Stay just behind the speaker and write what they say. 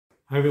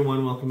Hi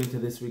everyone, welcome into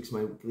this week's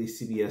My Weekly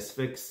CBS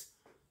Fix.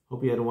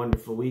 Hope you had a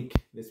wonderful week.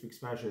 This week's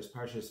parsha is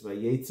Parshas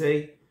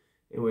Vayaitzay,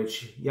 in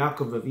which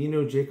Yaakov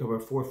Avinu, Jacob our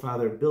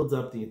forefather, builds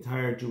up the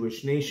entire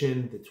Jewish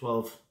nation, the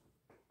 12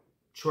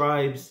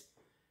 tribes.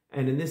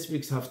 And in this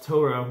week's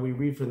Haftarah, we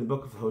read from the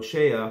book of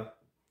Hosea,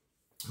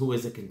 who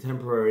is a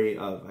contemporary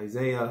of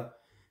Isaiah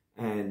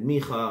and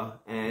Micha,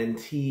 and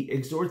he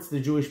exhorts the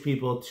Jewish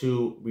people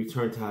to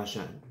return to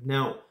Hashem.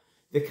 Now,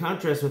 the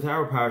contrast with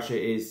our parsha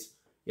is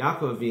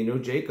Yaakov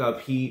Avinu, Jacob,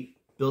 he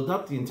built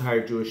up the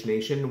entire Jewish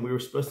nation, and we were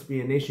supposed to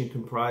be a nation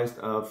comprised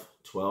of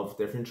 12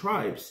 different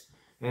tribes.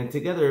 And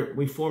together,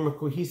 we form a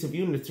cohesive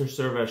unit to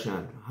serve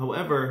Hashem.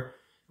 However,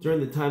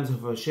 during the times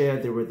of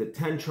Hosea, there were the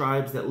 10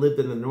 tribes that lived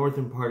in the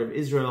northern part of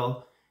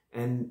Israel,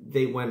 and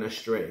they went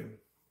astray.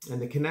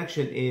 And the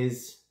connection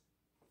is,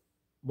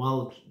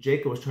 while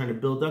Jacob was trying to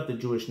build up the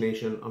Jewish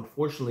nation,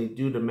 unfortunately,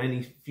 due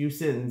to few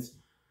sins,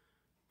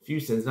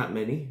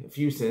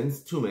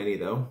 too many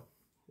though,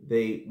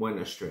 they went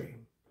astray.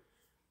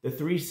 The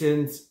 3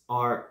 sins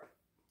are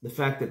the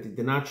fact that they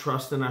did not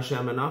trust in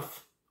Hashem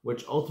enough,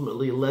 which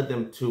ultimately led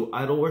them to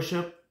idol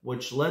worship,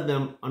 which led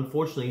them,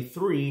 unfortunately,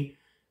 3,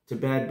 to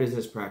bad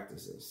business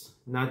practices,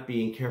 not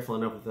being careful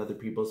enough with other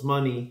people's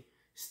money,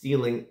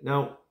 stealing.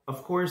 Now,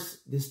 of course,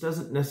 this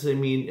doesn't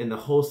necessarily mean in the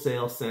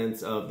wholesale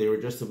sense of they were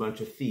just a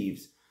bunch of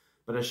thieves,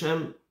 but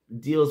Hashem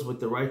deals with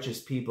the righteous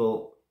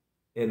people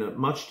in a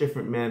much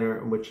different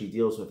manner in which he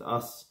deals with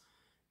us.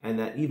 And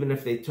that even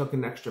if they took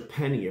an extra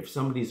penny, if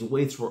somebody's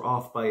weights were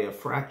off by a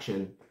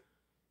fraction,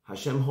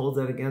 Hashem holds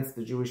that against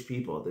the Jewish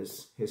people,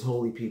 his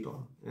holy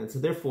people. And so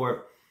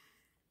therefore,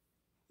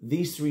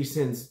 these 3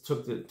 sins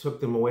took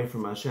them away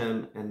from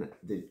Hashem, and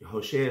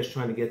Hosea is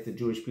trying to get the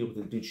Jewish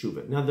people to do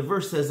tshuva. Now the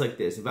verse says like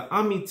this,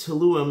 Va'ami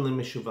teluim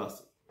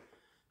lemeshuvasi.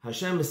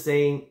 Hashem is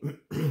saying,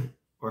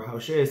 or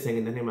Hosea is saying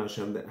in the name of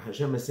Hashem, that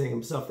Hashem is saying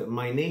himself that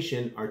my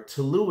nation are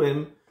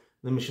teluim,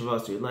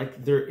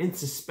 like they're in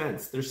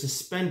suspense, they're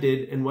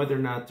suspended in whether or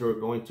not they're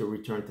going to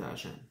return to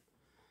Hashem.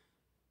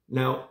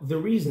 Now, the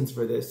reasons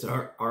for this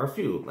are a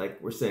few. Like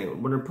we're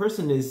saying, when a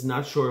person is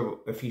not sure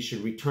if he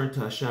should return to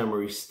Hashem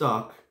or he's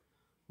stuck,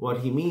 what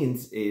he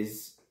means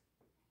is,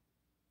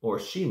 or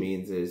she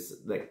means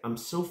is, like, I'm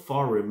so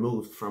far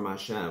removed from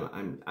Hashem.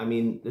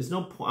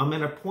 I'm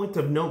at a point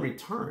of no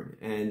return,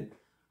 and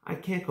I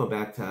can't go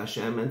back to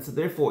Hashem. And so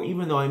therefore,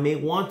 even though I may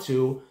want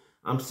to,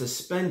 I'm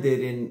suspended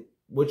in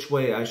which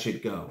way I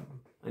should go.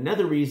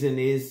 Another reason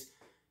is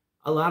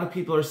a lot of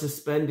people are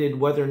suspended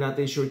whether or not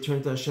they should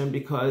return to Hashem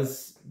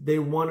because they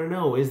want to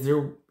know, is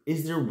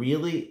there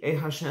really a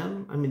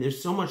Hashem? I mean,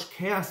 there's so much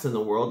chaos in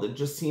the world. It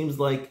just seems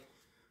like,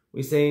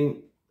 we say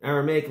in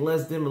Aramaic,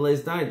 les dim,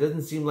 les dain. It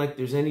doesn't seem like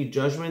there's any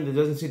judgment. It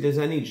doesn't seem there's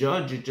any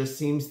judge. It just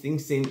seems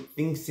things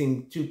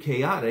seem too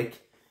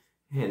chaotic.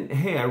 And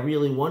hey, I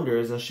really wonder,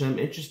 is Hashem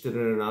interested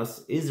in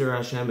us? Is there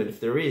Hashem? And if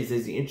there is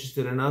he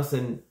interested in us?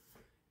 And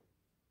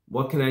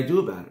what can I do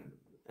about it?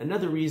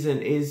 Another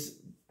reason is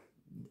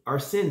our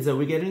sins that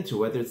we get into,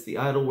 whether it's the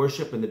idol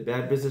worship and the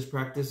bad business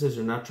practices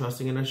or not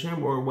trusting in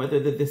Hashem, or whether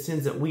the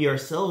sins that we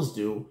ourselves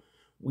do,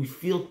 we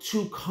feel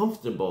too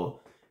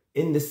comfortable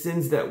in the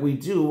sins that we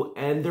do,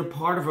 and they're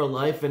part of our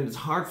life, and it's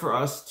hard for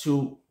us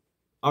to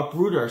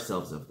uproot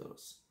ourselves of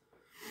those.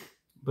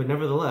 But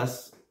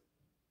nevertheless,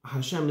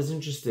 Hashem is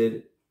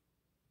interested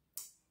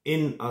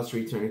in us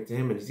returning to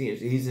him, and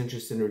he's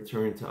interested in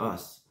returning to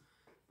us.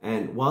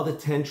 And while the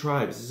 10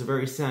 tribes, this is a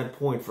very sad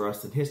point for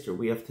us in history,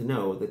 we have to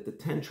know that the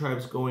 10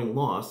 tribes going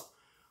lost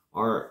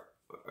are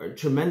a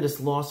tremendous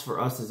loss for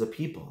us as a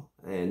people.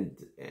 And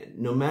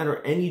no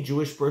matter any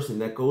Jewish person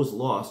that goes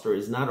lost or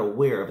is not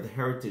aware of the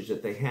heritage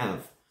that they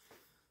have.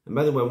 And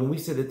by the way, when we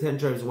say the 10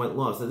 tribes went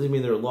lost, that doesn't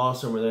mean they're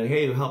lost somewhere. They're like,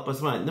 hey, help us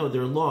find. No,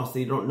 they're lost.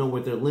 They don't know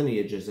what their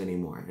lineage is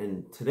anymore.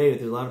 And today,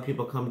 there's a lot of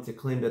people coming to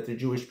claim that they're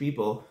Jewish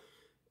people.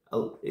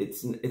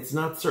 It's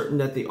not certain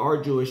that they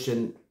are Jewish,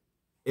 and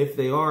if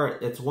they are,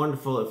 it's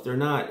wonderful. If they're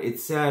not,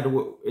 it's sad.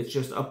 It's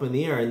just up in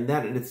the air, and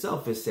that in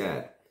itself is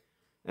sad.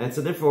 And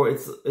so therefore,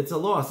 it's a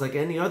loss. Like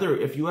any other,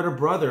 if you had a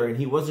brother and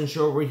he wasn't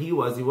sure where he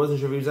wasn't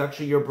sure if he was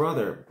actually your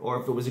brother,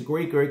 or if it was a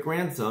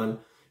great-great-grandson,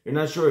 you're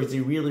not sure, is he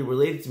really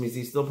related to me? Is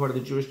he still part of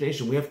the Jewish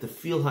nation? We have to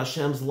feel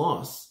Hashem's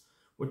loss.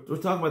 We're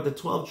talking about the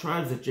 12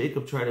 tribes that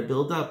Jacob tried to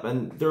build up,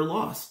 and they're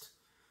lost.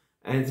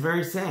 And it's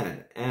very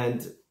sad.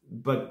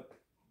 But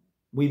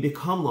we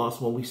become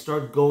lost when we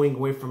start going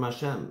away from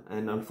Hashem.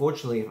 And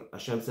unfortunately,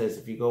 Hashem says,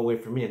 if you go away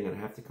from me, I'm going to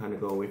have to kind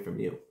of go away from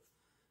you.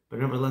 But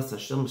nevertheless,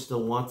 Hashem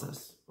still wants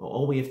us.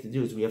 All we have to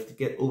do is we have to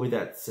get over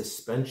that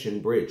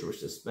suspension bridge. We're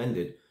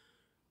suspended.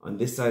 On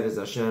this side is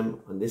Hashem.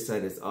 On this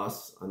side is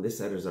us. On this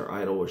side is our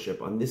idol worship.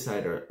 On this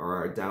side are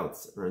our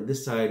doubts. Or on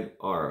this side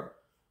are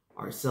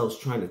ourselves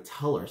trying to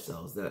tell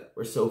ourselves that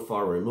we're so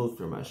far removed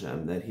from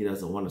Hashem that he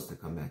doesn't want us to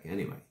come back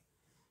anyway.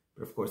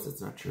 But of course,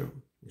 it's not true.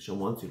 Hashem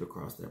wants you to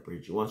cross that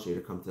bridge. He wants you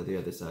to come to the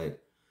other side.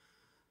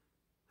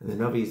 And the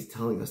Navi is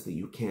telling us that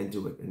you can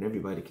do it, and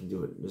everybody can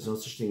do it. There's no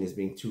such thing as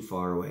being too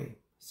far away.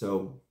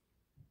 So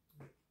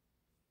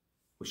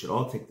we should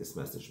all take this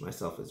message,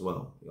 myself as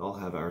well. We all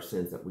have our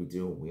sins that we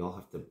do. We all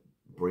have to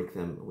break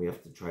them. We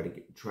have to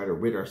try to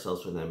rid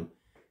ourselves from them,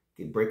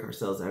 break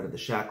ourselves out of the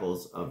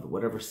shackles of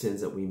whatever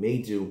sins that we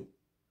may do,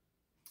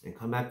 and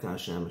come back to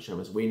Hashem. Hashem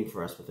is waiting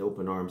for us with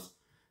open arms.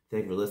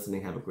 Thank you for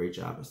listening. Have a great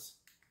Shabbos.